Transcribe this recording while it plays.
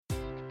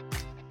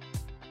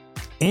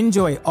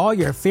Enjoy all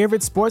your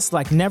favorite sports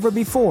like never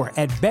before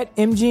at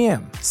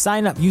BetMGM.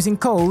 Sign up using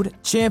code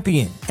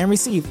CHAMPION and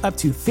receive up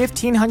to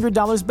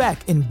 $1,500 back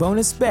in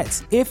bonus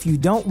bets if you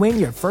don't win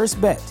your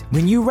first bet.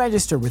 When you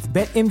register with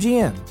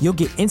BetMGM, you'll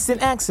get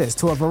instant access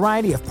to a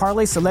variety of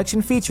parlay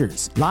selection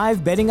features,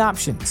 live betting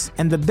options,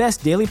 and the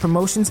best daily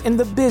promotions in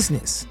the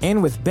business.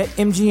 And with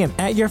BetMGM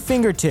at your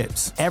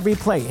fingertips, every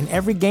play and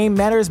every game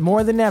matters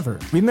more than ever.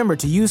 Remember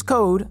to use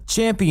code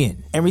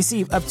CHAMPION and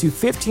receive up to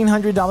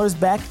 $1,500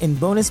 back in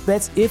bonus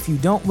bets if you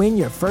don't win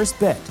your first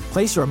bet.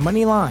 Place your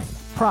money line,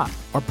 prop,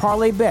 or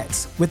parlay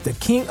bets with the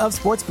king of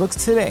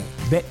sportsbooks today.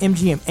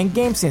 BetMGM and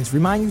GameSense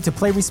remind you to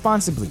play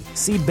responsibly.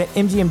 See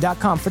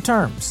BetMGM.com for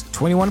terms.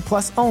 21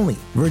 plus only.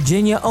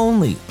 Virginia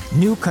only.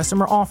 New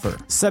customer offer.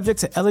 Subject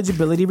to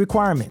eligibility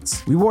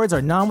requirements. Rewards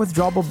are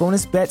non-withdrawable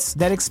bonus bets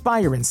that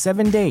expire in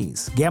 7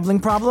 days. Gambling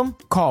problem?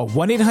 Call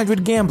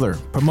 1-800-GAMBLER.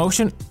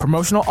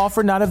 Promotional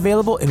offer not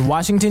available in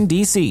Washington,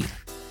 D.C.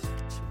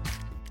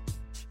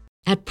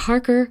 At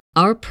Parker,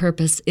 our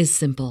purpose is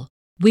simple.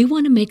 We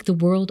want to make the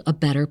world a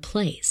better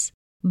place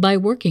by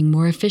working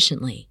more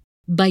efficiently,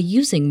 by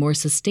using more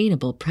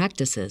sustainable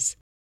practices,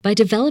 by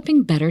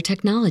developing better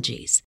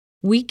technologies.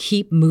 We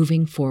keep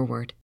moving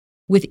forward.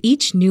 With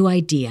each new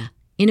idea,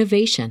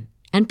 innovation,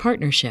 and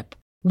partnership,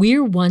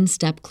 we're one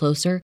step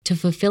closer to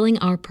fulfilling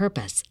our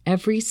purpose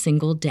every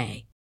single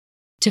day.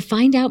 To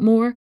find out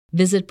more,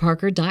 visit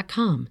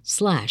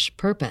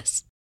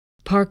parker.com/purpose.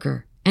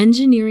 Parker,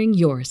 engineering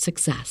your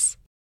success.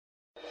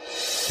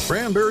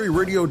 Cranberry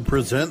Radio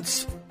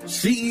presents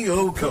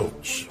CEO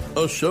Coach,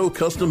 a show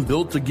custom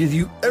built to give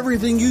you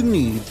everything you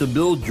need to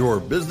build your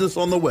business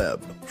on the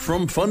web.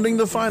 From funding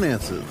to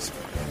finances,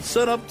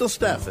 set up to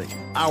staffing,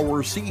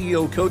 our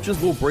CEO coaches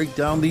will break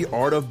down the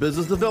art of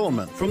business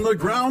development from the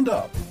ground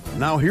up.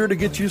 Now here to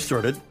get you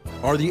started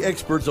are the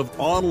experts of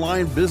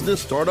online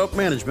business startup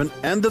management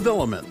and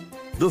development,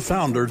 the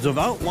founders of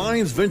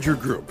Outlines Venture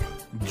Group,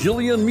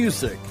 Jillian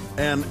Musick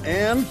and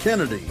Ann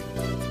Kennedy.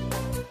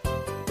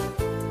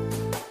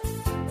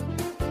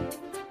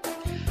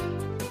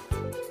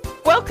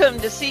 Welcome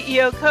to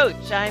CEO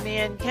Coach. I'm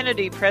Ann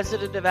Kennedy,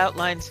 president of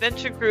Outlines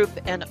Venture Group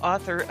and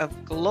author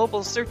of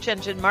Global Search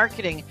Engine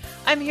Marketing.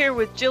 I'm here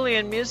with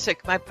Jillian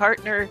Musick, my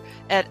partner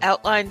at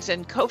Outlines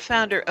and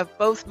co-founder of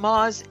both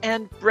Moz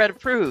and Bread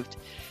Approved.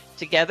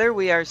 Together,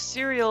 we are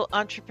serial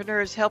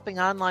entrepreneurs helping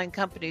online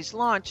companies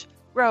launch,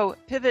 grow,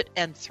 pivot,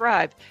 and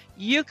thrive.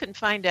 You can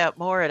find out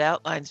more at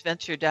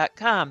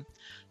outlinesventure.com.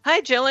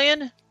 Hi,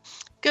 Jillian.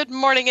 Good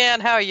morning, Ann.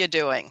 How are you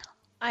doing?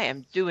 I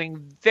am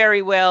doing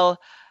very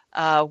well.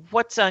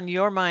 What's on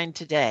your mind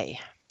today?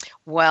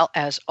 Well,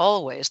 as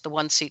always, the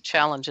one seat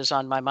challenge is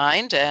on my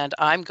mind, and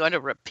I'm going to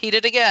repeat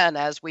it again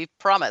as we've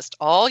promised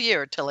all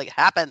year till it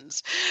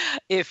happens.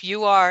 If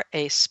you are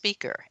a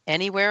speaker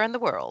anywhere in the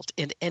world,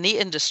 in any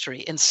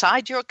industry,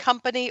 inside your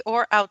company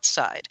or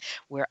outside,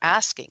 we're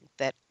asking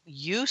that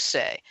you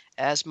say,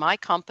 as my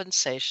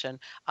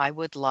compensation, I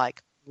would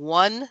like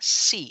one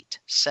seat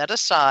set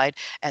aside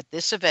at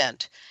this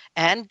event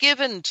and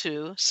given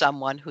to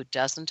someone who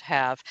doesn't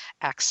have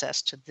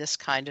access to this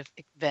kind of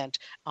event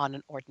on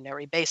an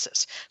ordinary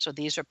basis. So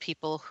these are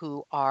people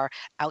who are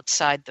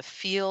outside the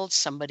field,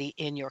 somebody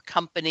in your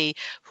company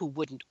who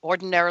wouldn't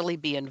ordinarily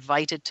be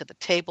invited to the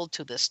table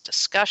to this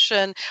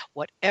discussion,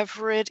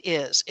 whatever it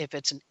is. If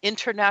it's an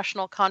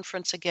international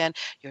conference, again,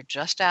 you're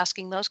just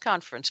asking those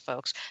conference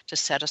folks to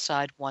set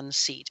aside one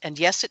seat. And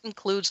yes, it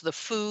includes the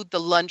food,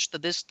 the lunch, the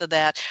this, the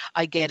that.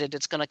 I get it.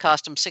 It's going to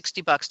cost them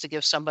 $60 to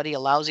give somebody a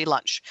lousy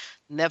lunch.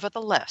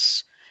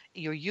 Nevertheless,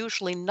 you're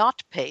usually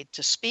not paid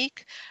to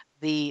speak.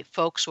 The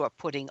folks who are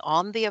putting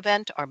on the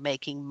event are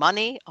making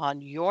money on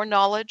your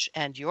knowledge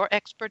and your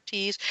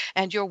expertise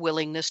and your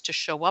willingness to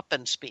show up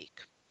and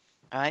speak.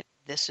 All right,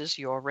 this is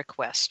your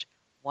request.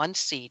 One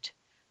seat,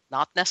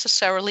 not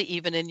necessarily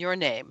even in your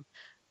name,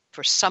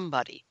 for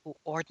somebody who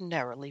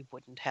ordinarily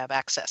wouldn't have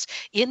access.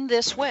 In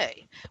this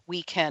way,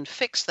 we can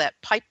fix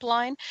that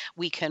pipeline,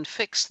 we can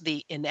fix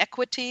the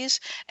inequities,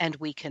 and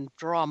we can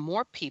draw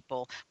more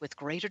people with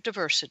greater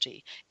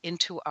diversity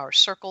into our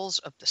circles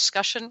of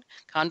discussion,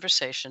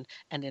 conversation,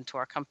 and into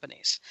our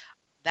companies.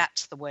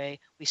 That's the way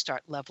we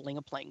start leveling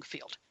a playing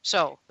field.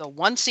 So the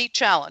one seat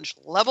challenge,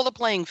 level the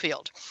playing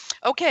field.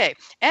 Okay,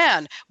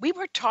 and we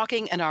were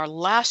talking in our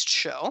last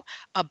show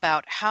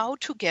about how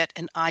to get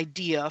an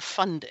idea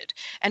funded.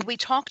 And we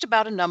talked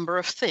about a number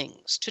of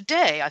things.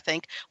 Today, I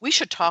think we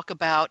should talk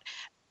about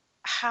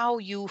how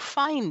you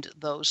find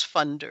those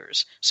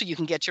funders so you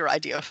can get your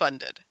idea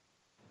funded.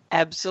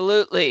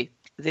 Absolutely.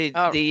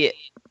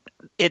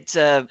 It's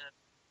a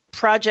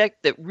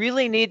project that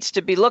really needs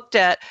to be looked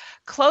at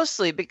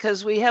closely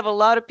because we have a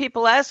lot of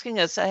people asking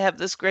us, I have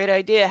this great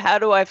idea, how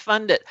do I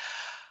fund it?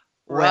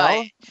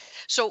 Right.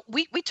 So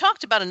we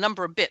talked about a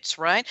number of bits,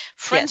 right?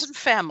 Friends Yes. and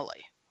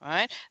family,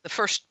 right? The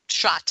first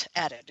shot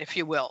at it, if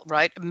you will,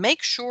 right?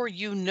 Make sure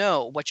you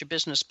know what your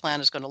business plan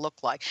is going to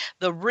look like.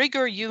 The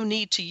rigor you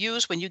need to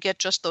use when you get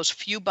just those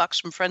few bucks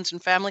from friends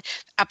and family,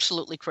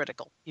 absolutely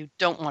critical. You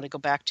don't want to go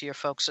back to your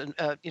folks and,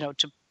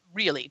 to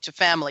really to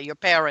family, your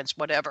parents,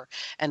 whatever,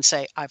 and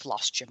say, I've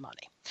lost your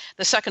money.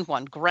 The second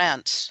one,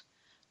 grants.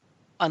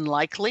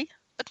 Unlikely,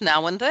 but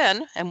now and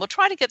then, and we'll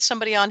try to get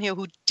somebody on here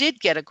who did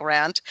get a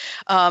grant,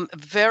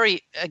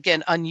 very,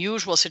 again,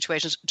 unusual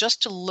situations,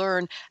 just to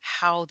learn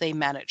how they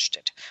managed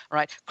it,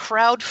 right?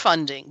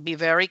 Crowdfunding, be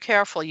very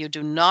careful. You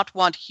do not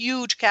want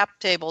huge cap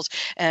tables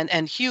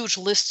and huge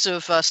lists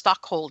of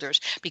stockholders,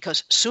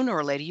 because sooner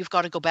or later, you've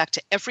got to go back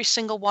to every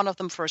single one of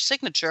them for a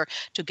signature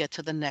to get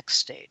to the next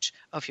stage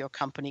of your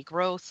company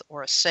growth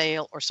or a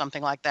sale or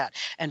something like that.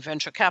 And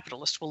venture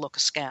capitalists will look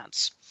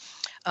askance.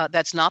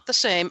 That's not the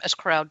same as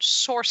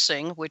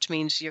crowdsourcing, which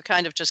means you're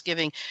kind of just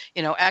giving,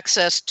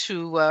 access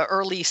to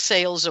early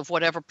sales of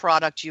whatever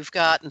product you've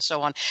got and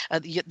so on.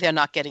 They're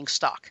not getting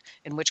stock,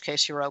 in which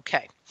case you're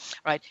okay,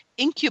 right?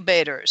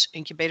 Incubators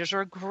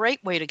are a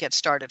great way to get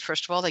started.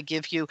 First of all, they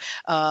give you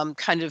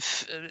kind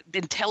of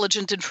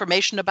intelligent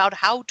information about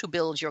how to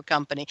build your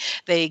company.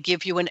 They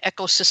give you an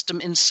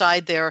ecosystem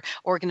inside their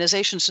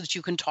organization so that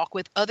you can talk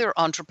with other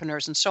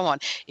entrepreneurs and so on.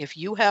 If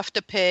you have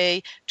to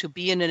pay to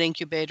be in an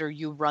incubator,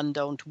 you run,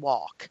 don't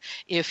walk.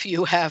 If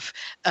you have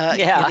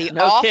the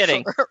no offer,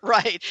 kidding.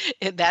 right,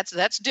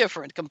 that's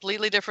different,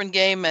 completely different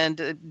game,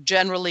 and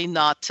generally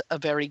not a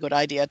very good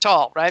idea at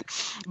all, right?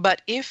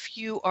 But if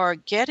you are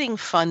getting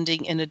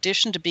funding in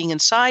addition to being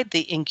inside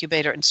the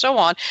incubator and so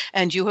on,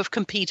 and you have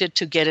competed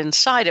to get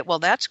inside it, well,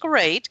 that's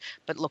great,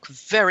 but look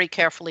very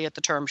carefully at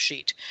the term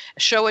sheet.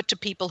 Show it to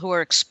people who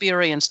are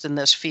experienced in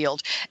this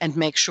field, and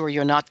make sure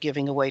you're not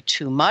giving away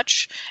too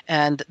much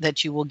and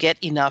that you will get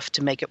enough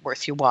to make it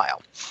worth your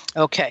while.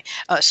 Okay,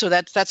 so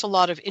that's a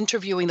lot of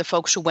interviewing the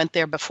folks who went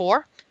there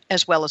before,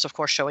 as well as, of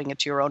course, showing it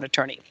to your own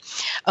attorney.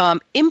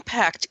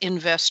 Impact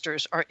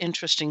investors are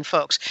interesting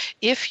folks.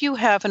 If you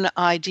have an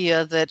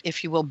idea that,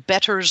 if you will,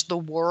 betters the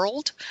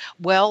world,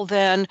 well,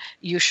 then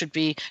you should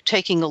be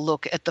taking a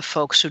look at the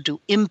folks who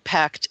do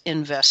impact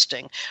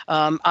investing.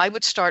 I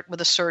would start with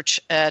a search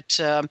at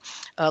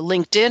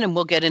LinkedIn, and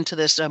we'll get into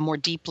this more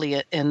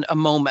deeply in a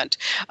moment.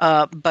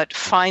 But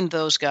find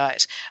those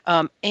guys.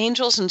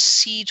 Angels and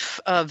seed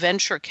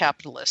venture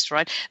capitalists,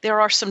 right?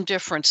 There are some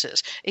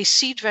differences. A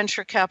seed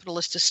venture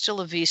capitalist is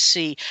still a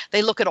VC.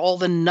 They look at all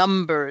the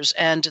numbers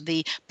and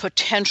the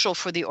potential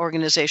for the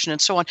organization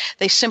and so on.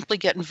 They simply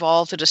get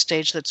involved at a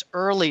stage that's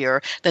earlier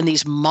than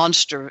these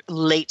monster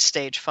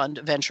late-stage fund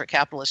venture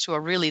capitalists who are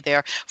really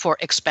there for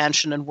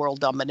expansion and world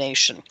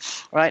domination,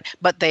 right?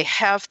 But they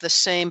have the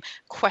same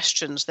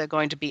questions they're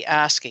going to be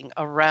asking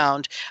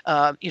around,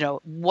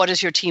 what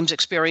is your team's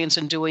experience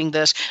in doing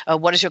this?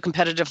 What does your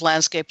competitive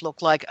landscape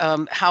look like?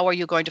 How are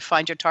you going to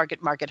find your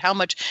target market? How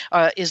much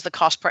is the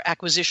cost per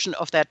acquisition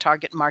of that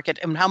target market?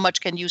 And how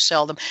much can you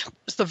sell them?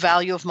 What's the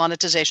value of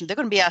monetization? They're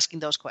going to be asking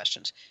those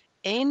questions.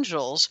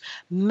 Angels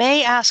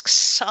may ask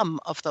some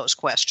of those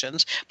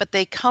questions, but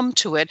they come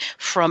to it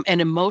from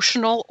an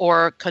emotional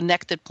or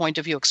connected point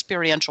of view,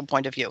 experiential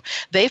point of view.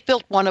 They've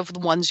built one of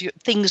the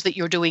things that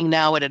you're doing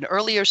now at an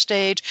earlier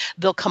stage.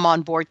 They'll come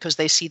on board because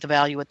they see the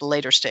value at the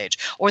later stage.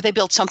 Or they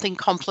built something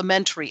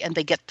complementary and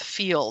they get the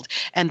field,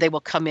 and they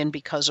will come in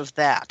because of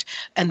that.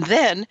 And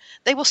then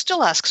they will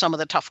still ask some of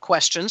the tough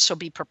questions, so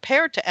be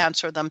prepared to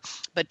answer them.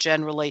 But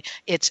generally,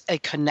 it's a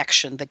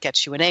connection that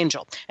gets you an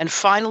angel. And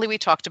finally, we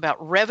talked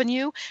about revenue,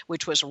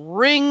 which was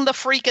ring the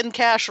freaking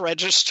cash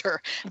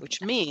register,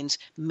 which means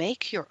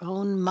make your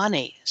own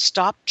money.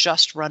 Stop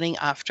just running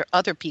after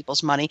other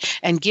people's money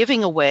and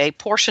giving away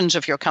portions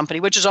of your company,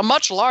 which is a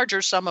much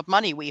larger sum of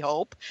money, we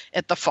hope,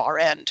 at the far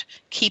end.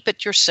 Keep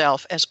it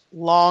yourself as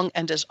long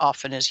and as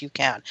often as you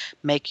can.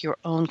 Make your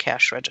own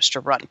cash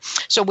register run.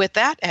 So with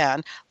that,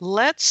 Anne,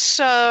 let's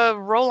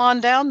roll on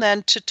down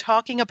then to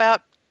talking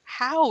about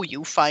how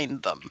you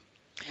find them.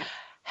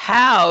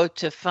 How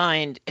to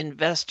find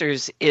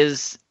investors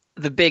is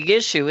the big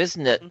issue,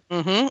 isn't it?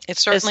 Mm-hmm. It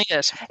certainly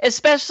is.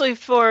 Especially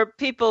for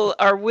people,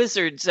 our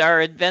wizards,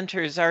 our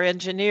inventors, our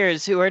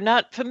engineers who are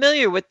not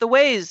familiar with the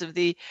ways of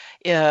the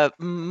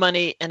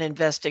money and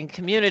investing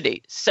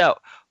community. So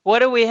what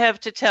do we have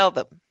to tell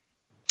them?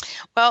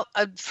 Well,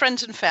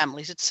 friends and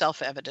families, it's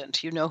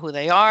self-evident. You know who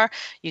they are.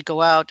 You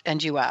go out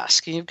and you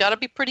ask. And you've got to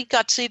be pretty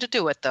gutsy to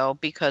do it, though,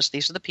 because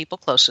these are the people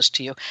closest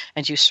to you,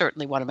 and you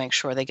certainly want to make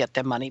sure they get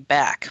their money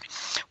back.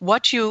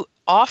 What you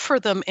offer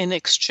them in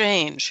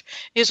exchange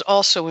is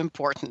also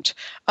important.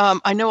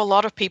 I know a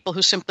lot of people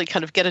who simply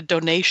kind of get a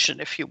donation,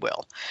 if you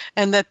will,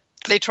 and that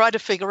they try to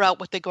figure out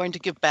what they're going to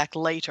give back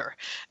later.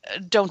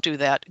 Don't do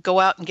that.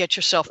 Go out and get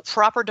yourself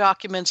proper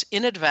documents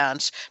in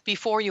advance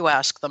before you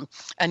ask them,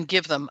 and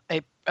give them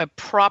a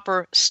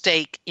proper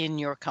stake in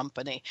your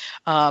company.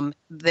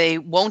 They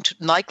won't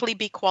likely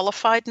be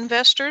qualified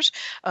investors,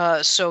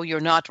 so you're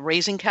not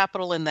raising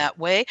capital in that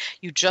way.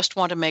 You just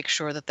want to make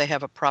sure that they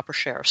have a proper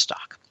share of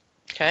stock.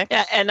 Okay.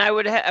 Yeah, and I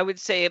would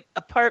say,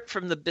 apart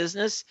from the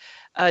business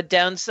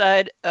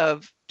downside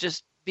of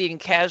just being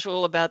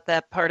casual about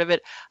that part of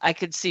it, I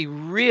could see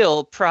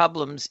real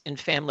problems in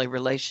family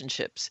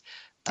relationships.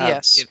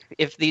 Yes.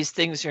 If these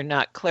things are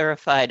not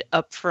clarified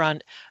up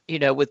front,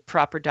 with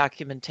proper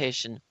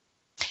documentation.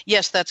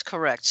 Yes, that's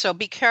correct. So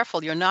be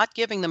careful. You're not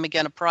giving them,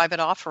 again, a private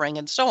offering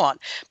and so on,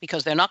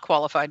 because they're not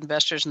qualified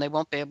investors and they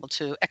won't be able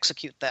to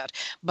execute that.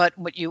 But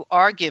what you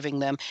are giving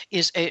them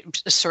is a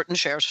certain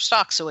shares of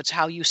stock. So it's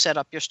how you set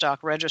up your stock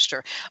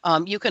register.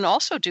 You can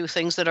also do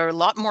things that are a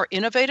lot more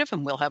innovative,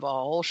 and we'll have a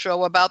whole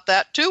show about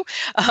that too.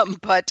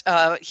 But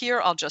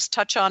here I'll just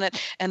touch on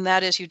it, and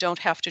that is you don't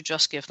have to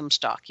just give them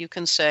stock. You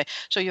can say,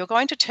 so you're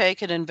going to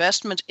take an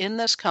investment in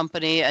this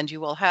company and you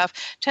will have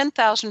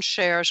 10,000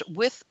 shares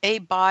with a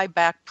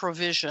buyback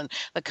provision.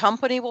 The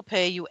company will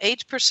pay you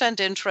 8%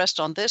 interest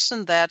on this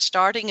and that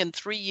starting in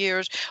 3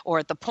 years or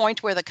at the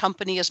point where the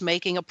company is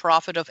making a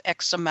profit of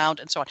X amount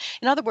and so on.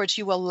 In other words,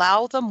 you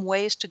allow them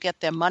ways to get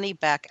their money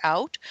back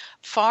out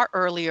far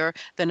earlier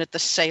than at the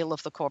sale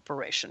of the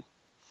corporation.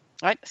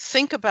 Right?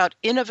 Think about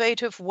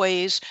innovative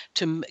ways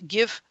to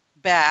give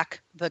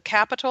back the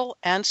capital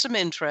and some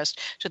interest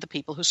to the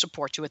people who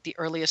support you at the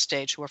earliest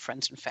stage, who are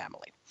friends and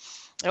family.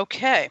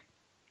 Okay.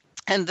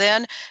 And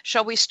then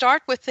shall we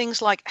start with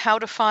things like how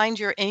to find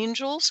your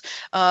angels?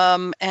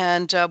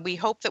 And we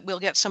hope that we'll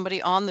get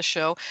somebody on the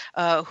show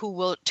who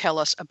will tell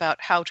us about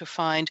how to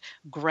find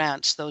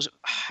grants, those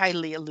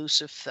highly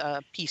elusive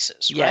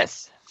pieces. Right?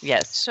 Yes,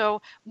 yes.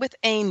 So with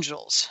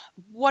angels,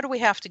 what do we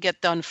have to get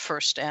done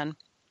first, Anne?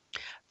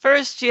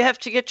 First, you have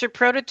to get your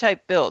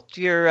prototype built,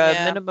 your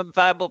minimum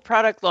viable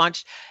product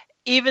launched.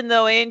 Even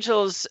though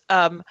angels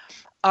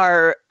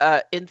are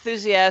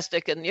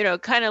enthusiastic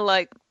and, kind of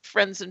like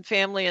friends and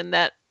family in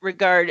that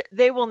regard,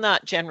 they will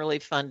not generally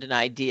fund an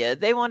idea.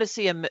 They want to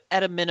see,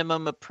 at a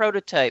minimum, a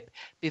prototype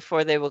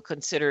before they will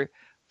consider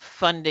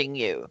funding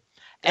you.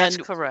 That's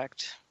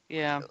correct.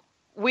 Yeah.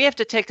 We have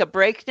to take a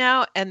break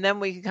now, and then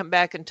we can come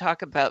back and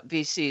talk about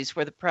VCs,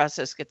 where the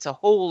process gets a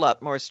whole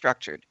lot more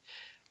structured.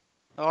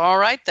 All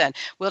right, then.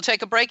 We'll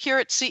take a break here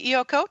at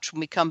CEO Coach. When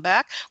we come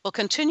back, we'll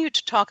continue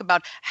to talk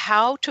about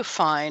how to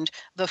find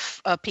the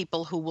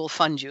people who will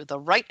fund you, the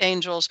right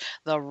angels,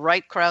 the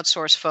right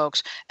crowdsource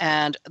folks,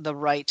 and the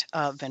right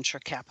venture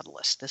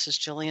capitalists. This is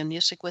Jillian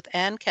Muessig with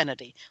Ann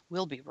Kennedy.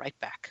 We'll be right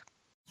back.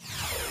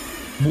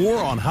 More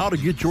on how to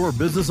get your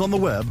business on the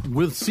web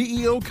with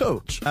CEO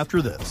Coach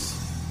after this.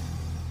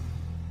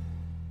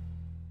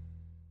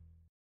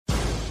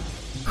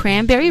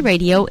 Cranberry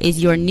Radio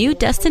is your new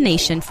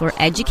destination for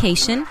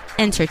education,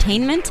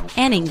 entertainment,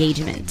 and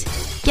engagement.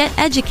 Get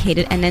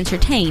educated and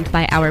entertained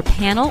by our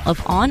panel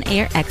of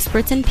on-air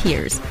experts and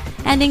peers,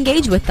 and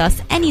engage with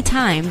us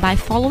anytime by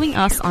following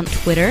us on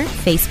Twitter,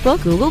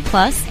 Facebook, Google+,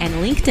 and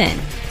LinkedIn,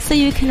 so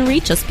you can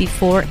reach us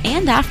before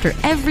and after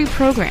every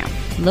program.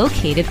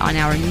 Located on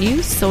our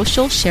new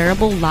social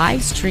shareable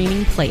live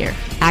streaming player.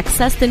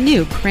 Access the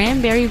new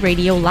Cranberry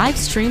Radio live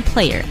stream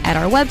player at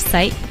our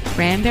website,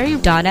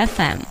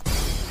 cranberry.fm.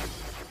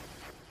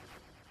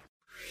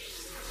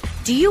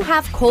 Do you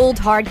have cold,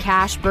 hard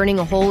cash burning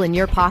a hole in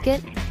your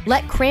pocket?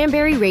 Let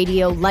Cranberry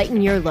Radio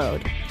lighten your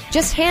load.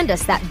 Just hand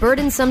us that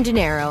burdensome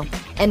dinero,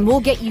 and we'll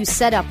get you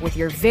set up with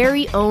your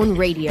very own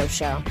radio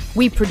show.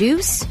 We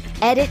produce,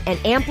 edit, and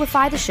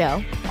amplify the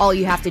show. All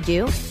you have to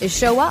do is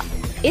show up.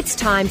 It's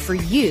time for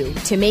you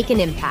to make an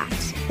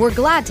impact. We're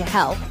glad to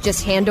help.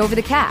 Just hand over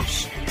the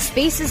cash.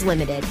 Space is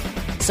limited,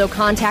 so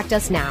contact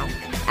us now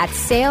at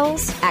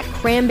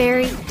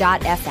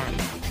sales@cranberry.fm.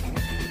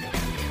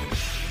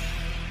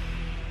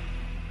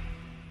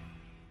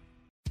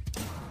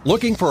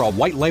 Looking for a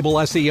white label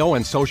SEO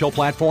and social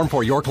platform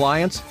for your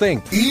clients?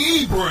 Think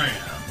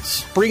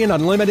eBrands. Free and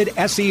unlimited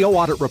SEO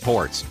audit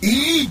reports.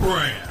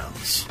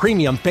 eBrands.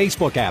 Premium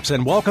Facebook apps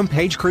and welcome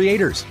page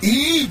creators.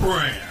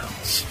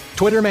 eBrands.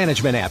 Twitter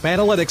management app,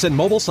 analytics, and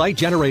mobile site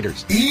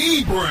generators.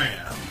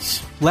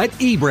 eBrands. Let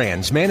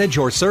eBrands manage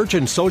your search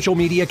and social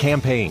media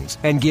campaigns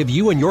and give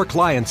you and your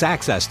clients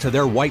access to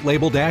their white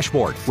label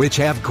dashboard, which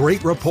have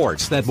great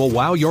reports that will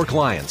wow your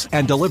clients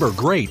and deliver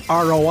great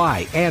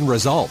ROI and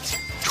results.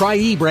 Try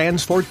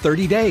eBrands for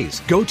 30 days.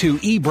 Go to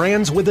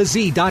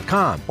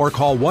eBrandsWithAZ.com or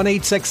call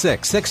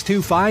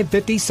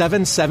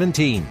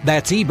 1-866-625-5717.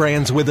 That's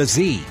eBrands with a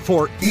Z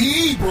for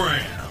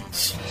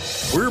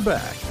eBrands. We're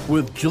back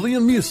with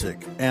Jillian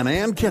Muessig and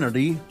Ann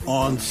Kennedy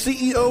on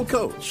CEO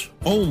Coach,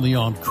 only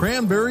on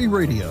Cranberry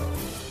Radio.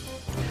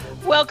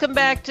 Welcome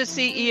back to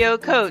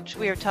CEO Coach.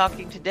 We are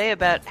talking today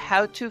about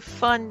how to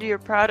fund your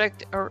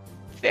product or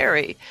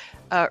very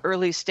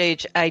early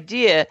stage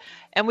idea.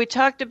 And we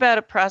talked about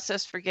a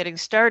process for getting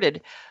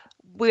started.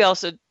 We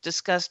also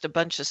discussed a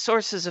bunch of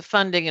sources of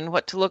funding and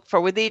what to look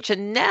for with each.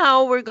 And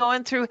now we're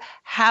going through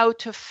how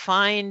to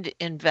find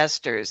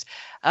investors.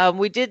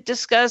 We did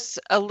discuss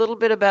a little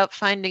bit about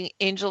finding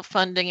angel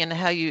funding and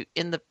how you,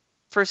 in the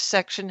first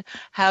section,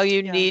 how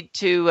you need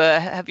to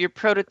have your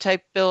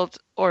prototype built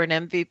or an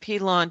MVP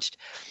launched.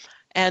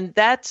 And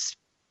that's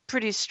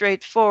pretty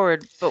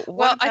straightforward. But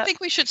Well, I think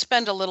we should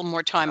spend a little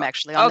more time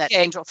actually on that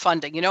angel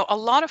funding. You know, a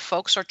lot of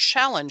folks are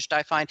challenged,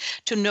 I find,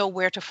 to know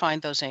where to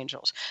find those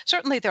angels.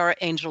 Certainly there are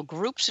angel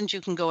groups and you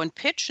can go and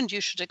pitch and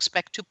you should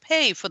expect to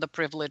pay for the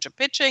privilege of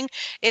pitching.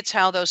 It's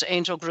how those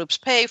angel groups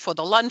pay for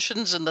the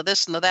luncheons and the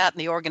this and the that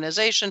and the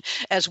organization,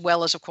 as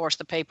well as, of course,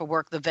 the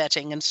paperwork, the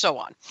vetting, and so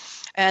on.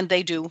 And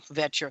they do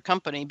vet your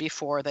company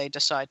before they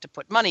decide to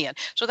put money in.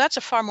 So that's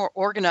a far more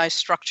organized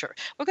structure.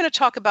 We're going to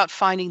talk about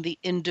finding the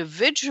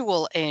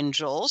individual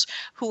angels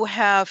who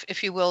have,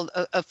 if you will,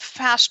 a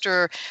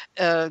faster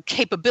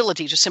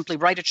capability to simply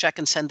write a check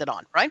and send it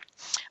on, right?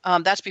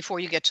 That's before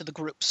you get to the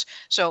groups.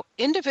 So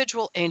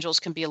individual angels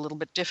can be a little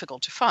bit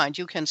difficult to find.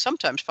 You can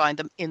sometimes find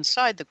them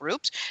inside the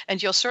groups,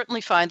 and you'll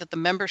certainly find that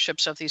the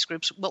memberships of these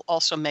groups will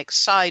also make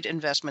side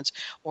investments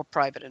or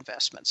private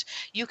investments.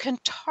 You can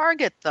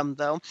target them,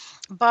 though,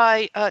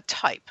 by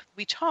type.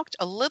 We talked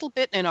a little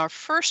bit in our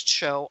first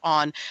show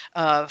on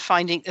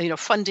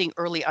funding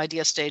early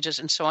idea stages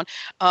and so on.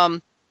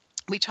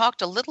 We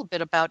talked a little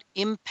bit about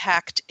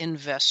impact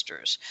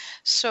investors.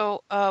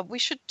 So we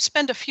should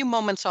spend a few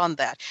moments on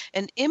that.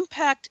 An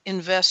impact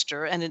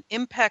investor and an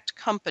impact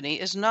company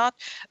is not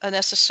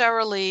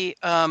necessarily,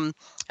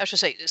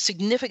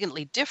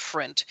 significantly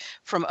different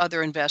from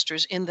other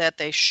investors in that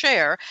they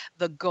share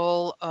the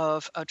goal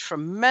of a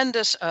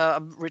tremendous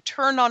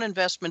return on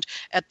investment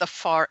at the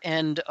far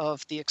end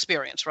of the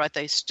experience, right?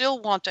 They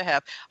still want to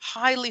have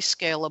highly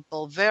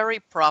scalable, very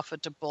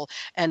profitable,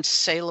 and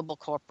saleable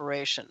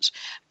corporations.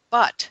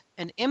 But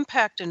an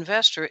impact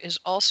investor is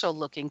also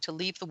looking to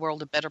leave the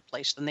world a better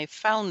place than they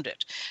found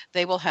it.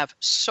 They will have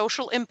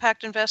social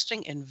impact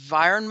investing,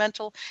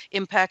 environmental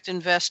impact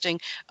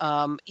investing,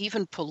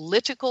 even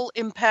political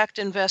impact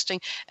investing,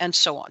 and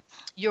so on.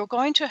 You're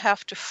going to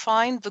have to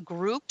find the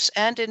groups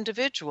and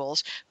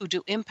individuals who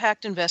do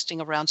impact investing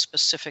around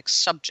specific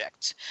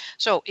subjects.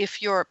 So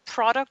if your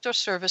product or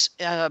service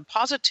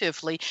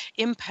positively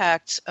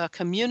impacts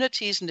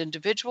communities and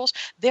individuals,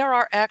 there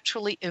are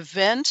actually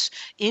events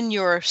in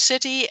your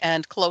city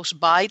and close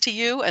by to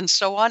you and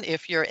so on,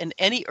 if you're in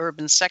any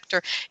urban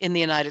sector in the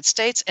United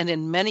States and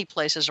in many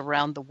places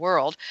around the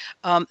world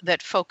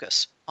that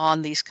focus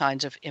on these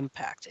kinds of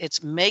impact.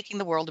 It's making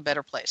the world a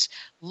better place.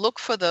 Look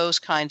for those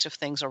kinds of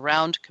things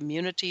around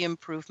community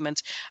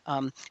improvements,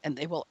 and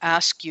they will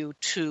ask you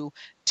to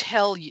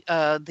tell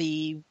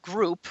the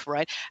group,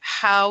 right,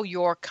 how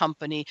your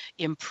company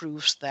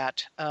improves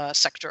that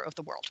sector of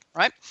the world,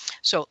 right?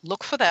 So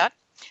look for that.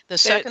 The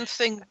second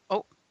thing,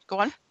 go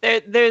on.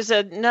 There's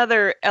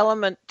another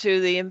element to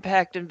the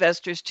impact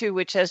investors too,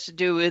 which has to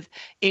do with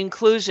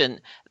inclusion,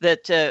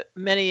 that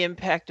many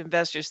impact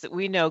investors that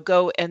we know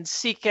go and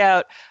seek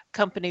out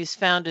companies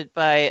founded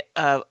by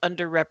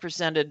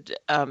underrepresented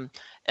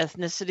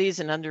ethnicities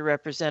and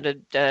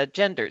underrepresented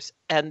genders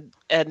and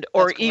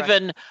or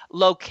even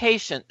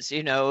locations,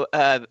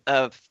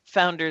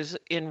 founders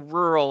in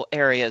rural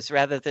areas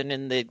rather than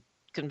in the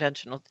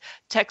conventional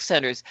tech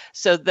centers.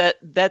 So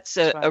that's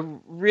a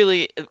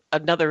really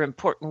another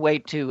important way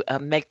to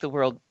make the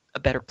world a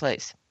better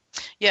place.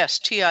 Yes,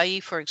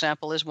 TIE, for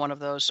example, is one of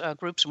those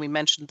groups, and we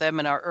mentioned them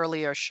in our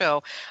earlier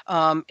show.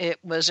 It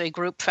was a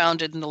group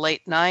founded in the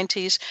late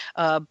 90s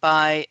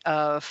by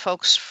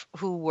folks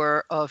who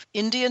were of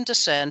Indian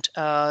descent,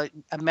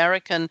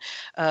 American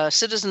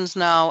citizens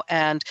now,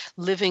 and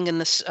living in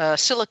the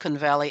Silicon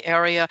Valley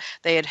area.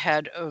 They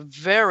had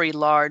very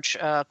large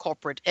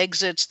corporate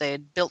exits. They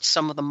had built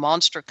some of the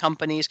monster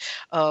companies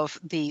of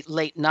the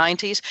late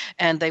 90s,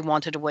 and they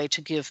wanted a way to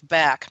give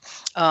back.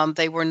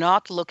 They were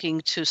not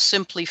looking to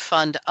simply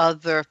fund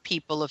other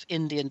people of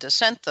Indian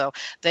descent, though.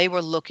 They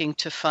were looking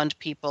to fund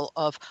people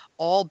of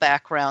all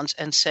backgrounds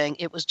and saying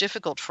it was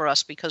difficult for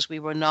us because we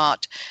were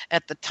not,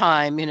 at the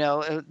time,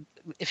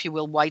 if you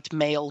will, white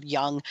male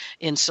young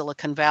in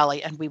Silicon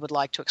Valley, and we would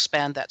like to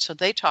expand that. So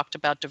they talked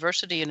about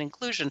diversity and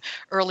inclusion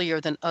earlier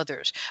than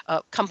others.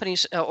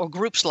 Companies or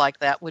groups like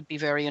that would be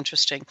very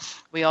interesting.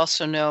 We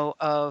also know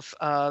of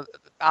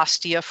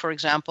Astia, for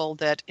example,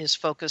 that is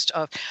focused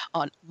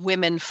on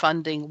women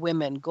funding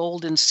women.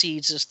 Golden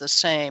Seeds is the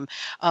same.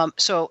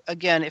 So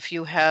again, if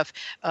you have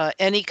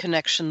any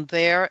connection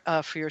there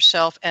for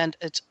yourself and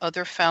its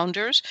other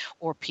founders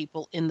or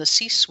people in the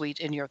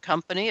C-suite in your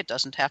company, it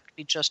doesn't have to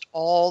be just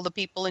all the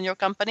people in your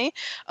company.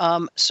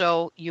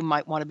 So you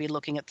might want to be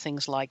looking at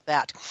things like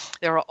that.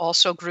 There are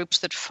also groups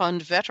that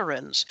fund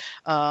veterans.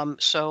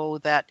 So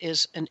that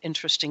is an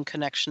interesting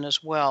connection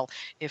as well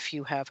if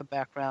you have a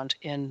background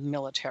in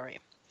military.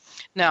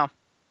 Now,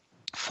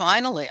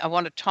 finally, I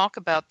want to talk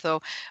about,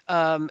 though,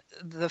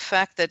 the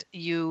fact that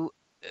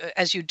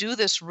as you do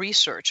this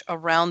research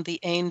around the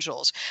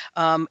angels,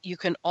 you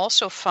can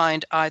also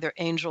find either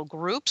angel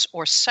groups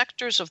or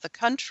sectors of the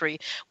country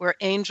where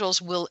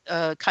angels will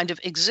kind of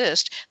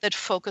exist that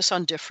focus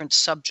on different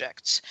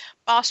subjects.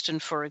 Boston,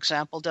 for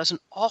example, does an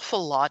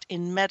awful lot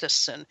in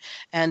medicine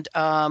and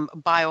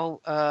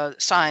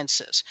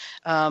biosciences.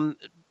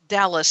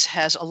 Dallas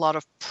has a lot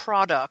of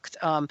product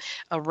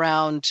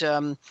around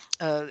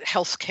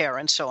healthcare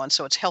and so on.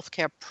 So it's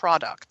healthcare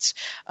products.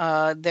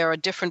 There are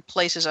different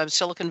places.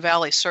 Silicon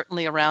Valley,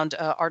 certainly around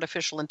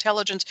artificial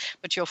intelligence,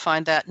 but you'll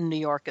find that in New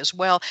York as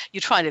well.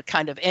 You'd find it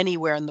kind of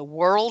anywhere in the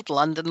world.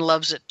 London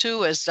loves it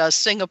too, as does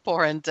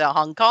Singapore and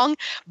Hong Kong.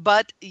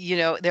 But,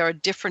 there are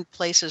different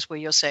places where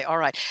you'll say, all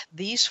right,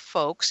 these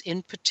folks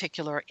in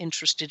particular are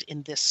interested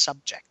in this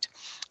subject.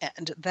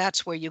 And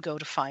that's where you go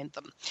to find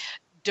them.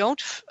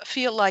 Don't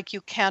feel like you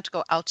can't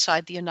go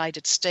outside the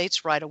United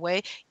States right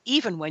away,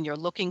 even when you're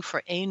looking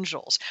for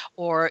angels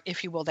or,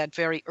 if you will, that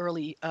very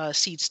early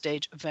seed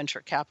stage venture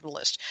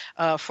capitalist.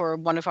 For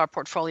one of our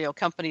portfolio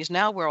companies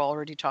now, we're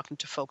already talking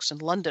to folks in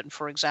London,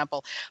 for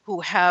example, who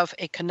have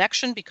a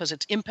connection because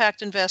it's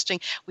impact investing.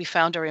 We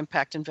found our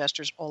impact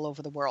investors all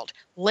over the world.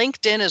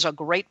 LinkedIn is a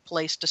great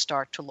place to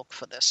start to look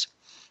for this.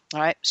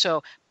 All right,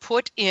 so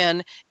put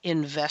in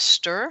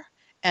investor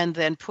and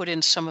then put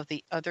in some of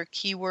the other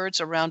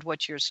keywords around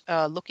what you're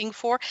looking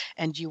for,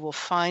 and you will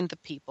find the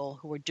people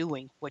who are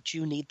doing what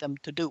you need them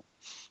to do.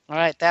 All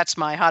right, that's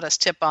my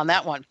hottest tip on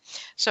that one.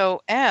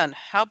 So, Anne,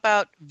 how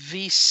about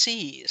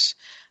VCs?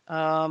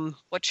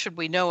 What should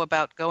we know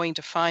about going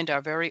to find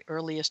our very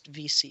earliest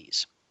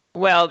VCs?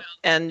 Well,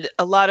 and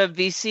a lot of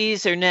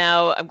VCs are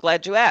now, I'm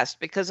glad you asked,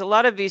 because a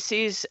lot of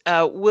VCs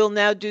will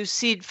now do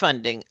seed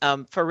funding.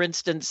 For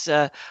instance,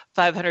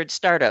 500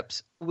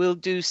 Startups will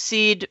do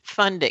seed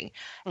funding.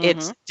 Mm-hmm.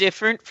 It's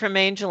different from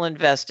angel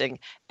investing.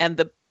 And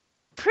the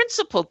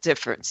principal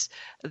difference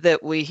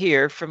that we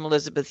hear from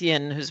Elizabeth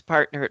Yin, who's a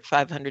partner at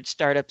 500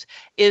 Startups,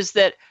 is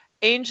that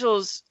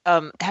angels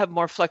have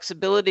more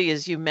flexibility.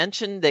 As you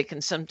mentioned, they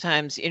can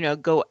sometimes,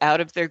 go out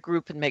of their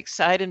group and make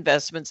side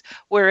investments,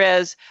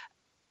 whereas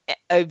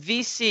a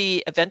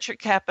VC, a venture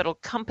capital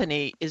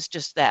company, is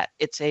just that.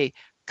 It's a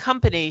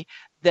company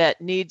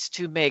that needs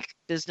to make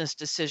business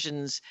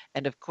decisions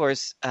and, of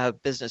course,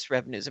 business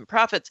revenues and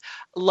profits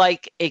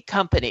like a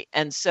company.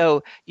 And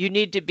so you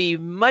need to be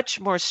much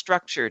more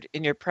structured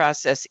in your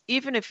process,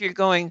 even if you're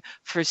going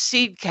for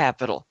seed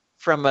capital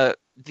from a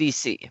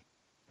VC.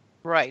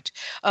 Right.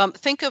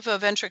 Think of a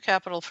venture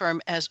capital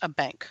firm as a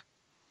bank.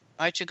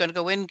 Right, you're going to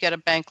go in and get a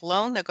bank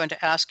loan. They're going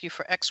to ask you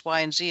for X,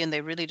 Y, and Z, and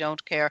they really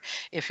don't care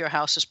if your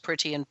house is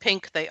pretty and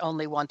pink. They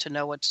only want to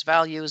know what its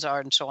values are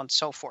and so on and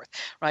so forth.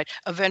 Right?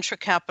 A venture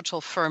capital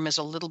firm is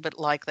a little bit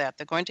like that.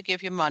 They're going to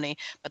give you money,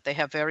 but they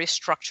have very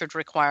structured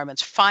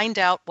requirements. Find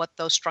out what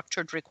those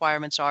structured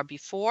requirements are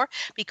before,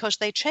 because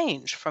they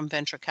change from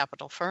venture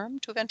capital firm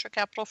to venture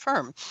capital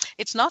firm.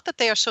 It's not that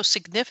they are so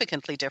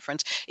significantly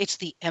different. It's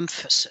the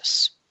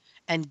emphasis.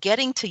 And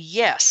getting to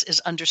yes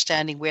is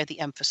understanding where the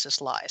emphasis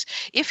lies.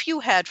 If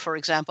you had, for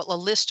example, a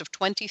list of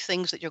 20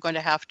 things that you're going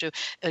to have to,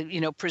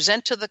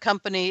 present to the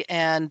company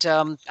and,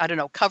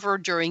 cover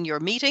during your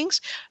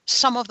meetings,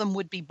 some of them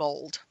would be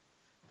bold.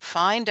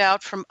 Find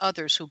out from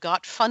others who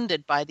got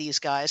funded by these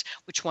guys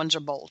which ones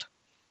are bold.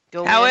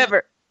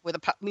 However, with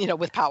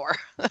power.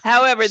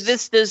 However,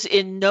 this does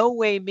in no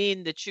way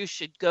mean that you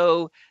should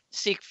go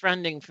seek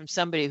funding from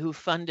somebody who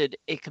funded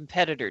a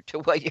competitor to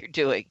what you're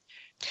doing.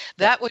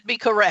 That would be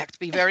correct.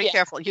 Be very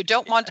careful. You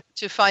don't want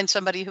to find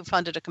somebody who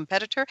funded a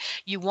competitor.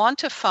 You want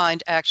to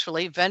find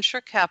actually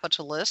venture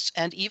capitalists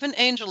and even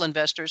angel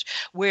investors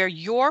where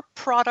your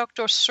product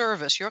or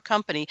service, your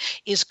company,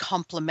 is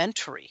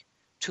complementary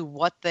to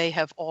what they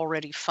have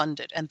already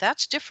funded. And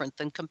that's different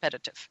than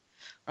competitive.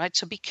 Right?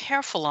 So be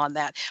careful on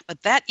that.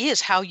 But that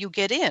is how you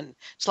get in.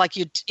 It's like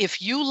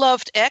if you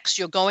loved X,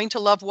 you're going to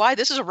love Y.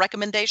 This is a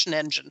recommendation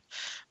engine.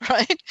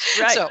 Right?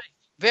 So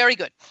very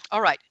good.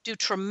 All right. Do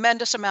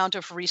tremendous amount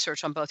of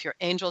research on both your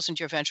angels and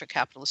your venture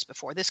capitalists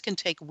before. This can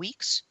take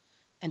weeks,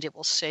 and it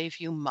will save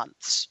you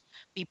months.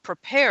 Be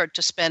prepared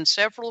to spend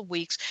several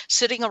weeks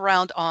sitting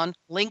around on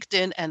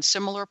LinkedIn and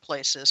similar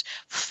places,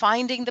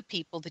 finding the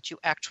people that you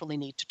actually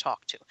need to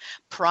talk to.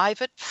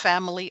 Private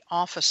family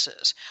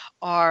offices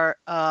are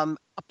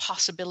a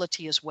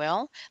possibility as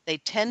well. They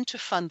tend to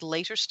fund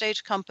later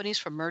stage companies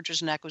for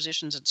mergers and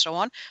acquisitions and so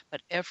on,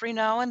 but every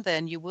now and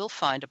then you will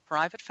find a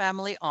private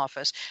family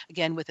office,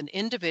 again, with an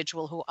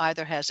individual who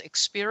either has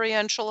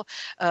experiential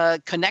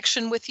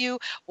connection with you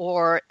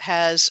or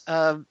has,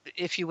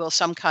 if you will,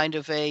 some kind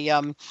of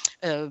a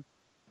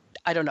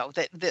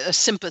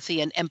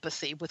sympathy and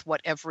empathy with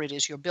whatever it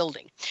is you're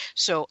building.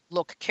 So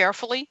look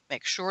carefully,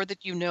 make sure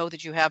that you know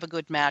that you have a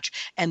good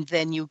match, and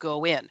then you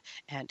go in.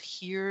 And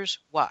here's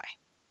why.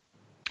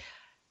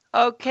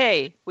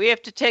 Okay, we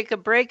have to take a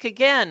break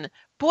again.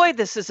 Boy,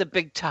 this is a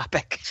big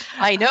topic.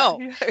 I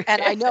know.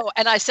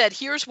 And I said,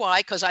 here's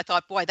why, because I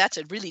thought, boy, that's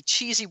a really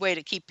cheesy way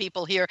to keep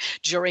people here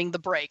during the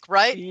break,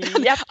 right?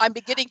 Yep. I'm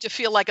beginning to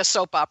feel like a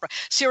soap opera.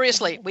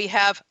 Seriously, we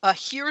have a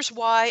here's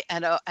why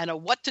and a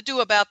what to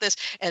do about this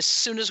as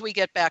soon as we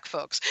get back,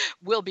 folks.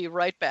 We'll be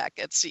right back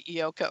at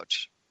CEO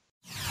Coach.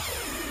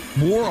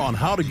 More on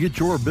how to get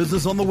your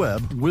business on the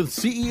web with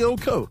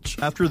CEO Coach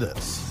after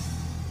this.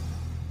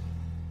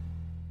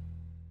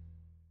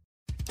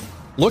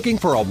 Looking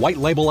for a white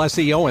label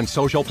SEO and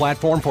social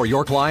platform for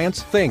your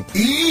clients? Think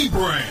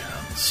eBrand.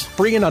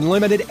 Free and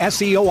unlimited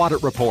SEO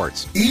audit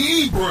reports.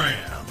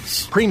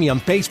 eBrands. Premium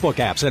Facebook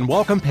apps and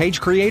welcome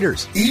page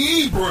creators.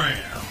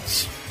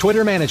 eBrands.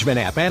 Twitter management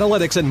app,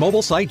 analytics, and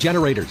mobile site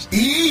generators.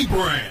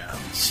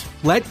 eBrands.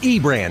 Let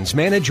eBrands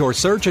manage your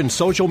search and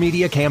social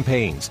media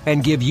campaigns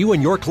and give you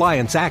and your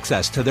clients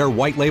access to their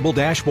white label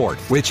dashboard,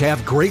 which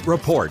have great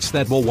reports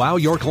that will wow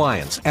your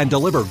clients and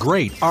deliver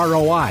great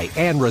ROI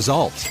and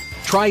results.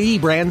 Try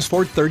eBrands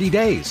for 30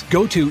 days.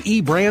 Go to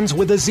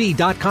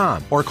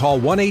eBrandsWithAZ.com or call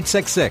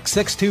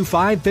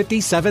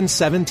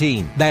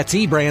 1-866-625-5717. That's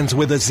eBrands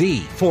with a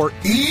Z for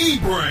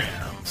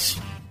eBrands.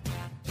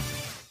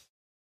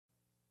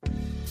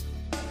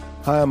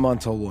 Hi, I'm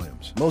Montel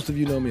Williams. Most of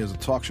you know me as a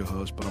talk show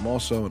host, but I'm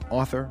also an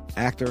author,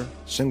 actor,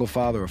 single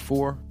father of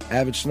 4,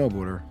 avid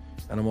snowboarder,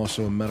 and I'm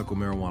also a medical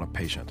marijuana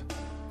patient.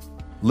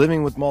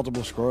 Living with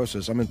multiple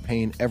sclerosis, I'm in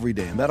pain every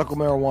day. Medical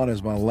marijuana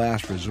is my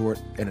last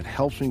resort, and it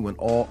helps me when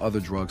all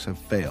other drugs have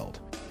failed.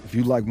 If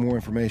you'd like more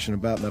information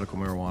about medical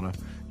marijuana,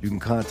 you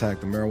can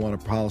contact the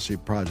Marijuana Policy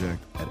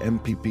Project at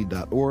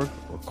mpp.org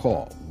or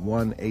call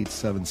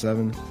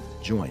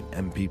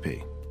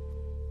 1-877-JOIN-MPP.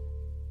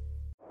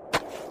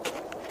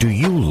 Do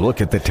you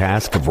look at the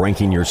task of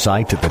ranking your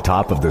site at the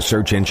top of the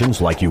search engines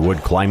like you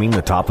would climbing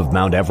the top of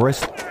Mount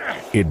Everest?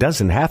 It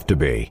doesn't have to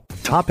be.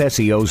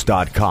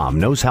 TopSEOs.com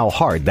knows how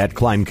hard that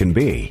climb can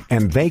be,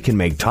 and they can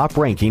make top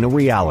ranking a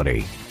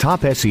reality.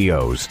 Top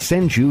SEOs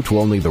sends you to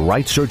only the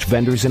right search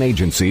vendors and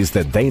agencies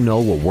that they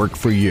know will work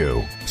for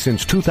you.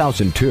 Since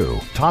 2002,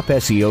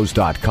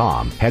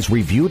 TopSEOs.com has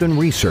reviewed and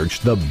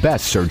researched the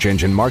best search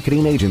engine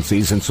marketing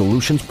agencies and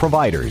solutions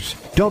providers.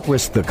 Don't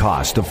risk the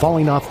cost of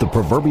falling off the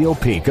proverbial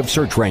peak of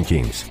search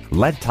rankings.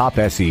 Let Top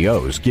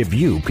SEOs give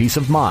you peace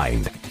of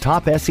mind.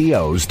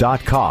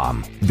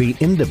 TopSEOs.com, the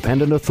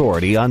independent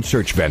authority on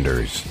search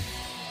vendors.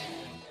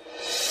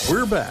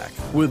 We're back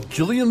with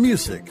Jillian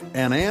Music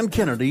and Ann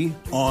Kennedy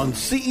on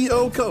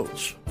CEO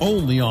Coach,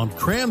 only on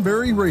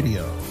Cranberry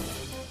Radio.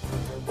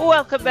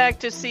 Welcome back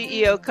to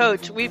CEO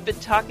Coach. We've been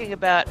talking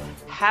about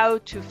how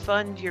to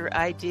fund your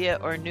idea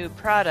or new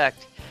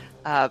product.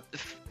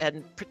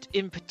 And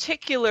in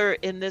particular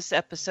in this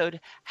episode,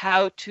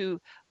 how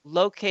to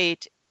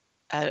locate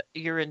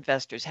your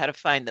investors, how to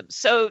find them.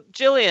 So,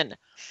 Jillian,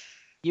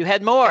 you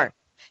had more.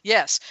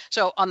 Yes.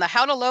 So on the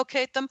how to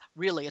locate them,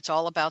 really, it's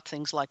all about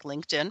things like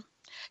LinkedIn,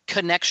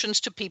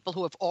 connections to people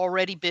who have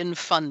already been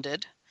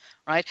funded,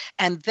 right?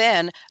 And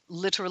then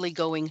literally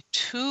going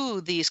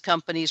to these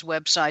companies'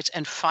 websites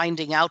and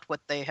finding out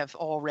what they have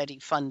already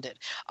funded.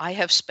 I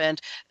have spent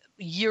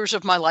years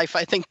of my life,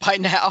 I think by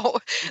now,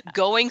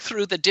 going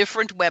through the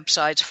different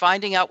websites,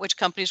 finding out which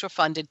companies were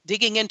funded,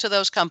 digging into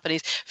those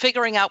companies,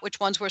 figuring out which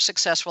ones were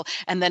successful,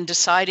 and then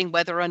deciding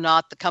whether or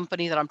not the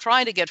company that I'm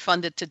trying to get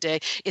funded today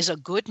is a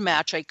good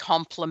match, a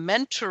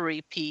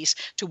complementary piece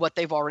to what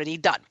they've already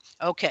done.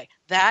 Okay,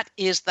 that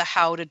is the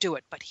how to do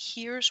it. But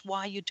here's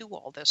why you do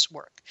all this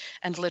work.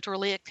 And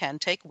literally it can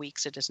take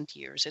weeks. It isn't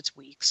years, it's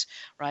weeks,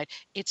 right?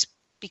 It's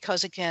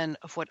because, again,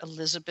 of what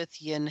Elizabeth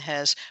Yin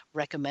has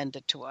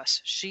recommended to us.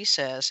 She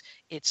says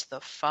it's the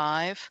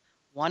 5,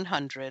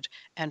 100,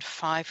 and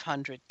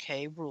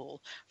 500K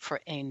rule for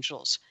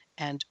angels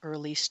and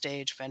early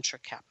stage venture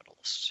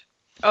capitalists.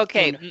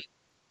 Okay.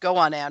 Go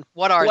on, Ann.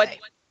 What are they?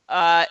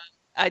 I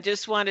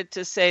just wanted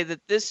to say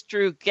that this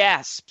drew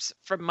gasps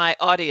from my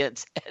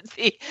audience at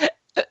the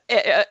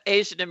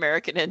Asian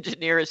American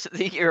Engineers of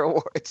the Year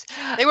Awards.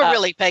 They were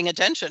really paying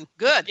attention.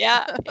 Good.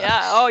 Yeah.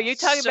 Oh, you're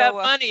talking about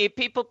money.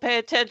 People pay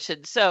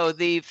attention. So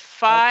the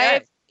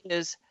 5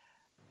 is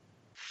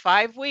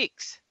 5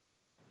 weeks.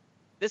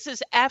 This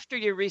is after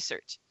your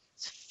research.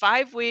 It's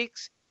 5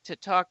 weeks to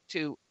talk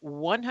to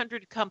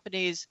 100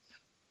 companies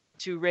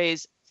to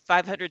raise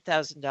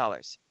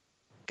 $500,000.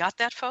 Got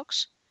that,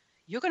 folks?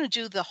 You're going to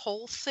do the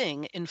whole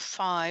thing in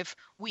 5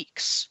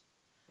 weeks.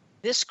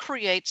 This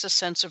creates a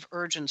sense of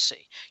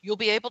urgency. You'll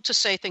be able to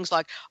say things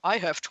like, I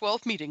have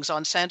 12 meetings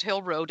on Sand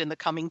Hill Road in the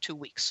coming 2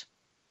 weeks.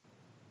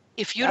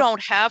 If you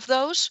don't have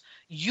those,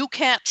 you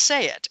can't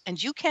say it.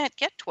 And you can't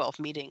get 12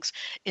 meetings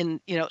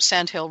in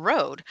Sand Hill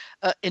Road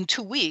in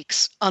 2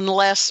 weeks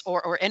unless,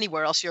 or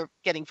anywhere else you're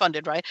getting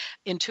funded, right,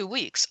 in 2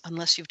 weeks,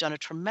 unless you've done a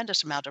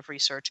tremendous amount of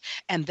research.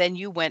 And then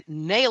you went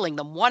nailing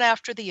them one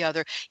after the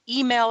other,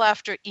 email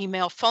after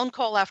email, phone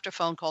call after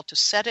phone call to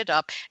set it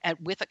up and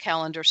with a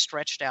calendar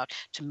stretched out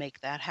to make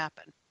that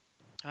happen.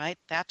 Right?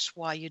 That's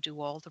why you do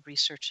all the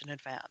research in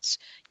advance.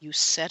 You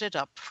set it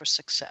up for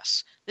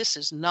success. This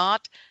is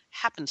not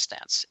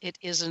happenstance. It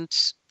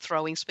isn't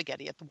throwing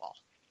spaghetti at the wall.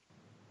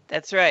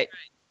 That's right.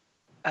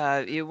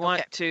 You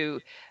want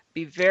to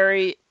be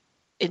very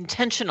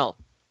intentional.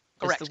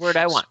 Correct. Is the word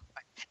I want.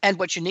 And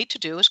what you need to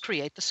do is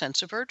create the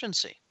sense of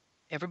urgency.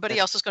 Everybody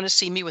else is going to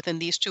see me within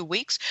these 2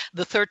 weeks.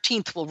 The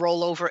 13th will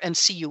roll over and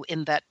see you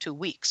in that 2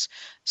 weeks.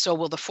 So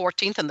will the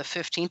 14th and the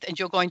 15th, and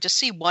you're going to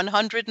see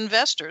 100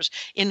 investors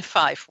in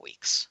 5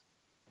 weeks,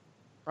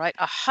 right?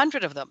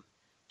 100 of them,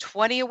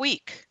 20 a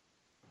week,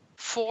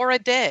 4 a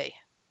day.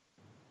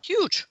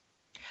 Huge.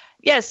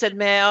 Yes, and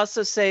may I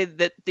also say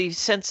that the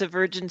sense of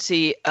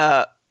urgency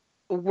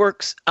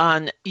works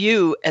on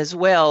you as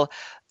well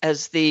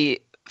as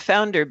the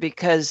founder,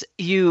 because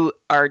you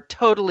are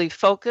totally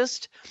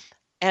focused,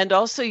 and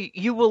also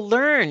you will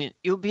learn.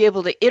 You'll be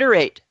able to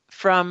iterate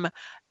from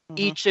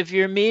each of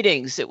your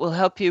meetings. It will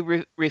help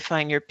you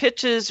refine your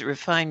pitches,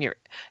 refine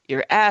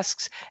your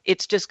asks.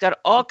 It's just got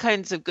all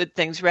kinds of good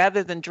things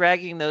rather than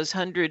dragging those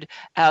 100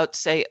 out,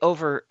 say,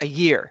 over a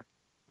year.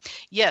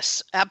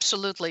 Yes,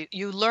 absolutely.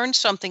 You learn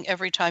something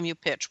every time you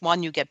pitch.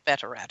 One, you get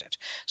better at it.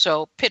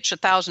 So pitch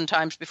 1,000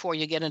 times before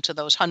you get into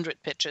those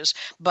 100 pitches.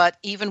 But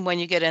even when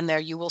you get in there,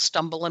 you will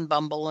stumble and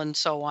bumble and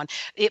so on.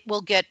 It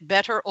will get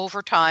better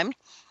over time.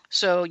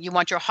 So you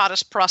want your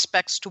hottest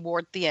prospects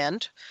toward the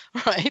end,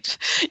 right?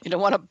 You don't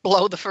want to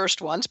blow the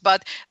first ones,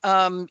 but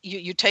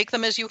you take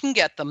them as you can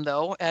get them,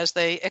 though, as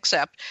they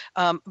accept.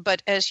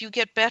 But as you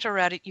get better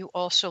at it, you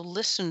also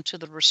listen to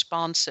the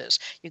responses.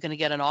 You're going to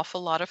get an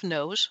awful lot of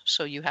no's,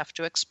 so you have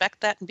to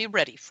expect that and be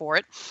ready for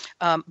it.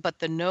 But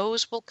the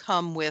no's will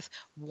come with,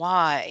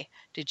 why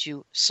did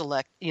you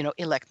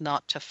elect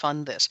not to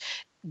fund this?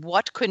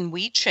 What can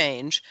we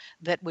change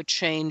that would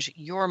change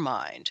your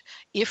mind?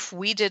 If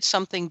we did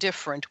something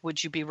different,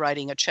 would you be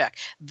writing a check?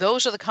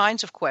 Those are the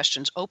kinds of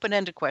questions,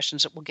 open-ended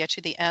questions, that will get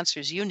you the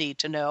answers you need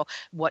to know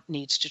what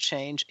needs to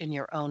change in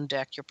your own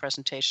deck, your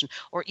presentation,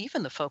 or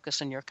even the focus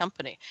in your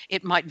company.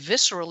 It might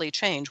viscerally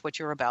change what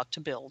you're about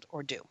to build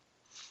or do.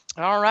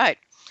 All right.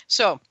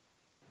 So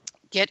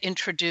get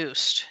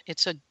introduced.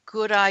 It's a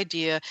good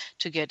idea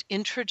to get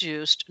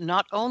introduced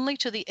not only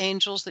to the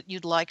angels that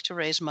you'd like to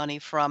raise money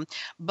from,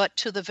 but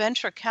to the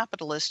venture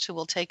capitalists who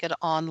will take it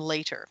on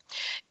later.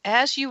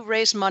 As you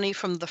raise money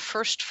from the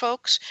first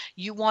folks,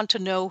 you want to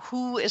know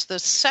who is the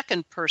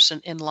second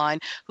person in line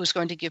who's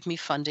going to give me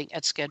funding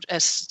at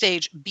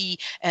stage B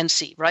and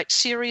C, right?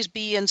 Series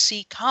B and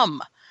C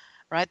come.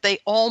 Right? They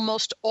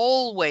almost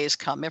always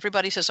come.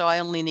 Everybody says, oh, I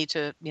only need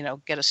to,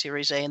 get a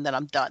Series A and then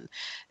I'm done.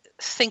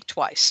 Think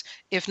twice.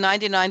 If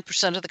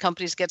 99% of the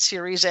companies get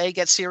Series A,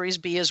 get Series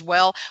B as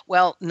well,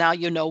 now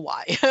you know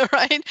why,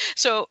 right?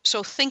 So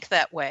think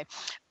that way.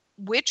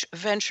 Which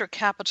venture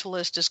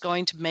capitalist is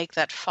going to make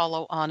that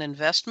follow-on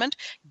investment?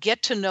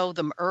 Get to know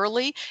them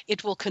early.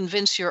 It will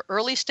convince your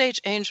early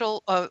stage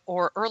angel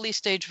or early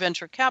stage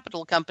venture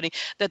capital company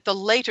that the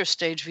later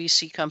stage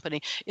VC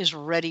company is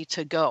ready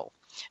to go.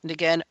 And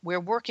again, we're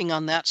working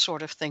on that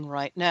sort of thing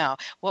right now.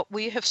 What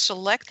we have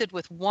selected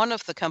with one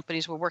of the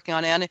companies we're working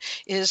on, Anna,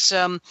 is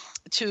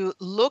to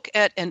look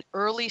at an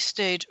early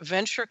stage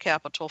venture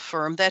capital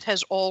firm that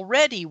has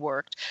already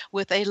worked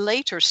with a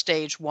later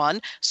stage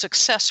one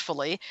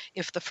successfully.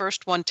 If the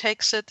first one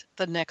takes it,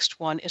 the next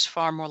one is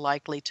far more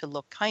likely to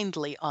look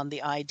kindly on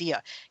the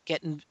idea.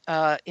 Get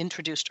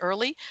introduced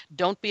early.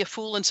 Don't be a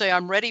fool and say,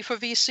 I'm ready for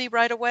VC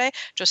right away.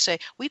 Just say,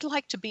 we'd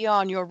like to be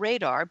on your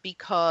radar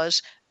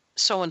because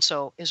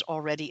so-and-so is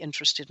already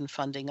interested in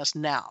funding us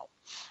now.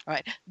 All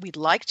right. We'd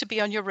like to be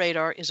on your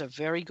radar is a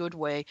very good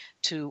way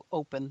to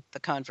open the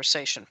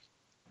conversation.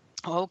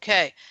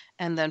 Okay.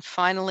 And then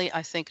finally,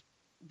 I think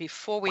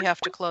before we have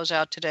to close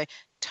out today,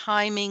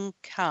 timing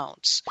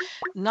counts.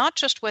 Not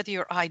just whether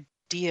your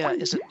idea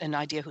is an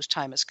idea whose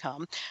time has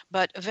come,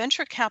 but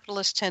venture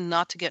capitalists tend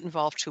not to get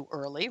involved too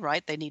early,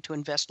 right? They need to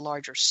invest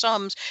larger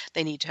sums.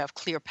 They need to have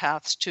clear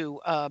paths to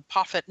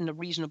profit in a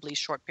reasonably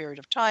short period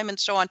of time and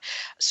so on.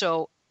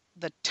 So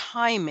the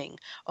timing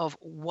of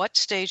what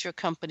stage your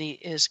company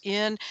is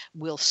in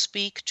will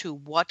speak to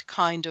what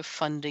kind of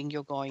funding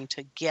you're going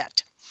to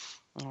get.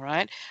 All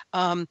right.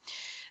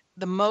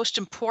 The most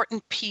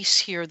important piece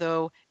here,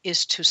 though,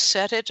 is to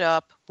set it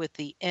up with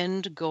the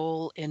end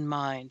goal in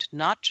mind,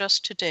 not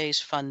just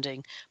today's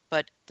funding,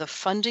 but the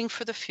funding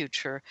for the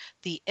future,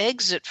 the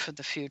exit for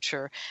the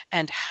future,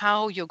 and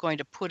how you're going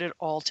to put it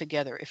all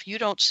together. If you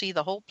don't see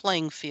the whole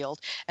playing field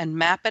and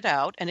map it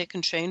out, and it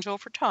can change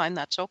over time,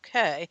 that's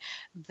okay,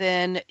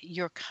 then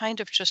you're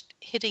kind of just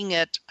hitting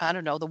at,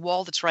 the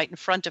wall that's right in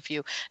front of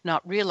you,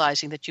 not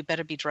realizing that you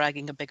better be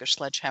dragging a bigger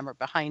sledgehammer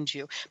behind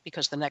you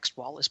because the next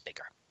wall is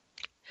bigger.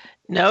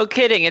 No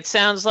kidding. It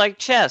sounds like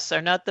chess.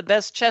 Are not the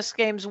best chess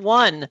games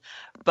won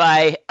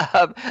by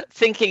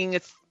thinking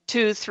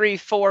 2, 3,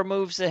 4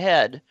 moves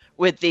ahead,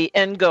 with the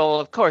end goal,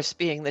 of course,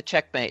 being the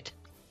checkmate?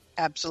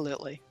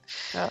 Absolutely.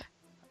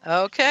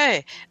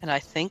 Okay. And I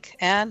think,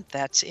 Anne,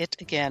 that's it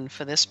again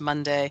for this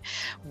Monday.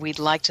 We'd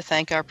like to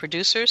thank our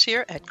producers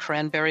here at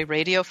Cranberry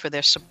Radio for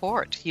their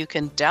support. You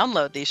can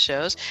download these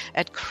shows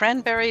at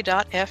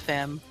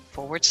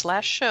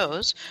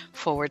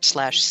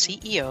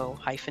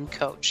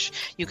cranberry.fm/shows/CEO-coach.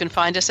 You can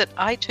find us at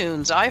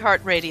iTunes,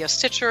 iHeartRadio,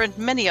 Stitcher, and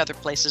many other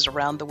places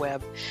around the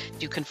web.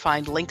 You can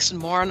find links and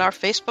more on our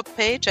Facebook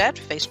page at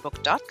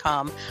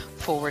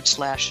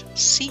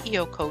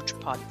facebook.com/CEO Coach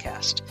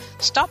Podcast.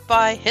 Stop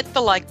by, hit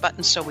the like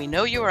button so we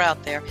know you are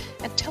out there,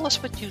 and tell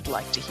us what you'd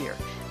like to hear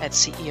at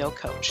CEO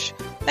Coach.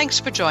 Thanks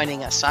for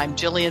joining us. I'm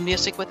Jillian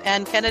Music with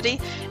Ann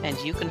Kennedy, and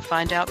you can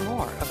find out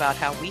more about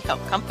how we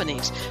help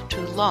companies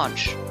to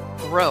launch,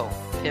 grow,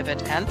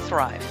 pivot, and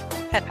thrive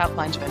at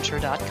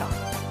OutlinesVenture.com.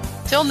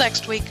 Till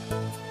next week.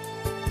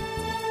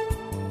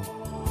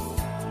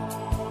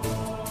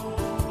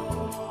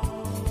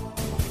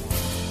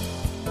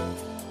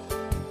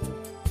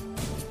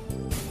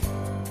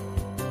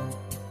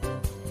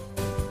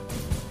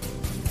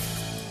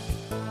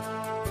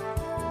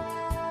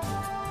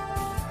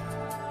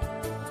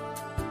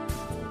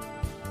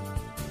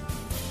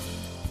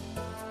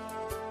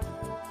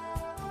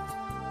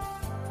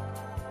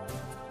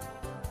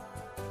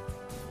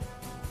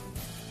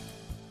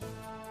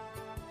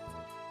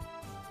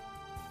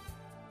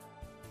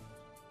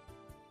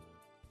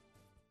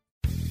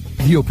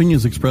 The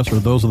opinions expressed are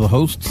those of the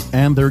hosts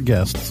and their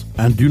guests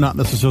and do not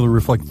necessarily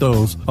reflect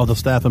those of the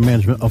staff and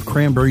management of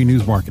Cranberry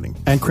News Marketing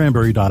and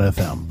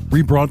Cranberry.fm.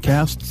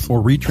 Rebroadcasts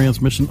or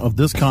retransmission of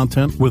this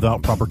content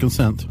without proper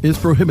consent is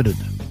prohibited.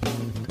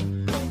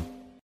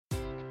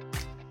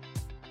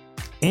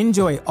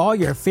 Enjoy all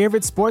your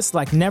favorite sports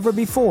like never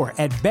before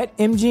at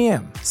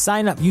BetMGM.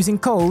 Sign up using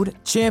code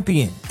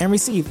CHAMPION and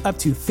receive up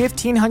to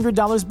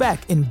 $1,500 back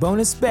in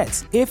bonus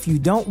bets if you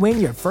don't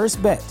win your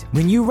first bet.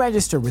 When you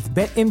register with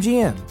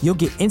BetMGM, you'll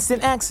get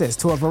instant access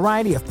to a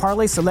variety of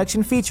parlay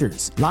selection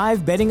features,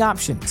 live betting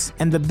options,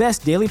 and the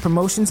best daily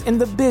promotions in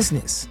the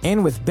business.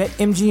 And with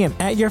BetMGM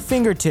at your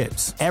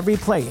fingertips, every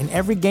play and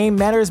every game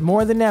matters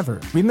more than ever.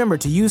 Remember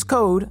to use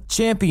code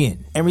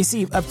CHAMPION and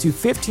receive up to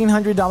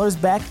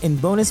 $1,500 back in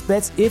bonus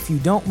bets if you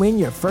don't win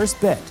your first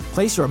bet.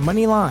 Place your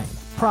money line,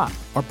 prop,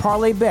 or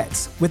parlay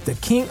bets with the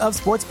king of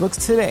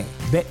sportsbooks today.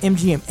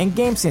 BetMGM and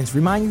GameSense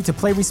remind you to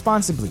play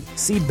responsibly.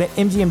 See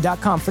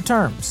BetMGM.com for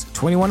terms.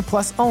 21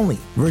 plus only.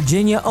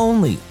 Virginia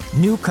only.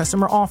 New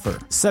customer offer.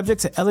 Subject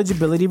to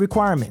eligibility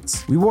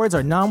requirements. Rewards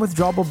are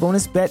non-withdrawable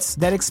bonus bets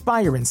that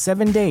expire in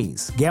 7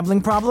 days. Gambling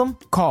problem?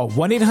 Call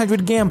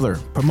 1-800-GAMBLER.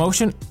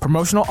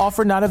 Promotional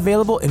offer not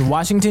available in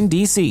Washington,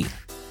 D.C.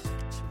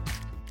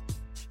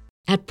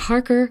 At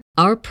Parker,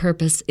 our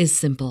purpose is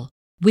simple.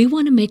 We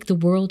want to make the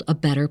world a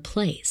better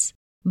place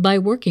by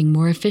working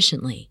more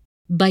efficiently,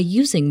 by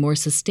using more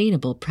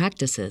sustainable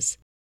practices,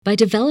 by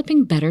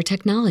developing better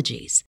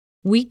technologies.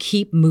 We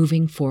keep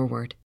moving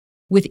forward.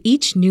 With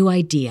each new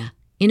idea,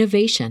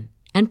 innovation,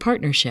 and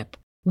partnership,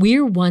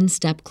 we're one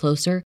step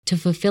closer to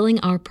fulfilling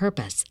our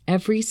purpose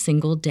every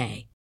single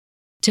day.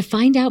 To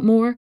find out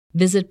more,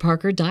 visit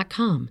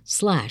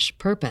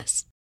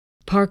parker.com/purpose.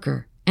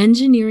 Parker,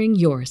 engineering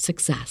your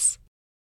success.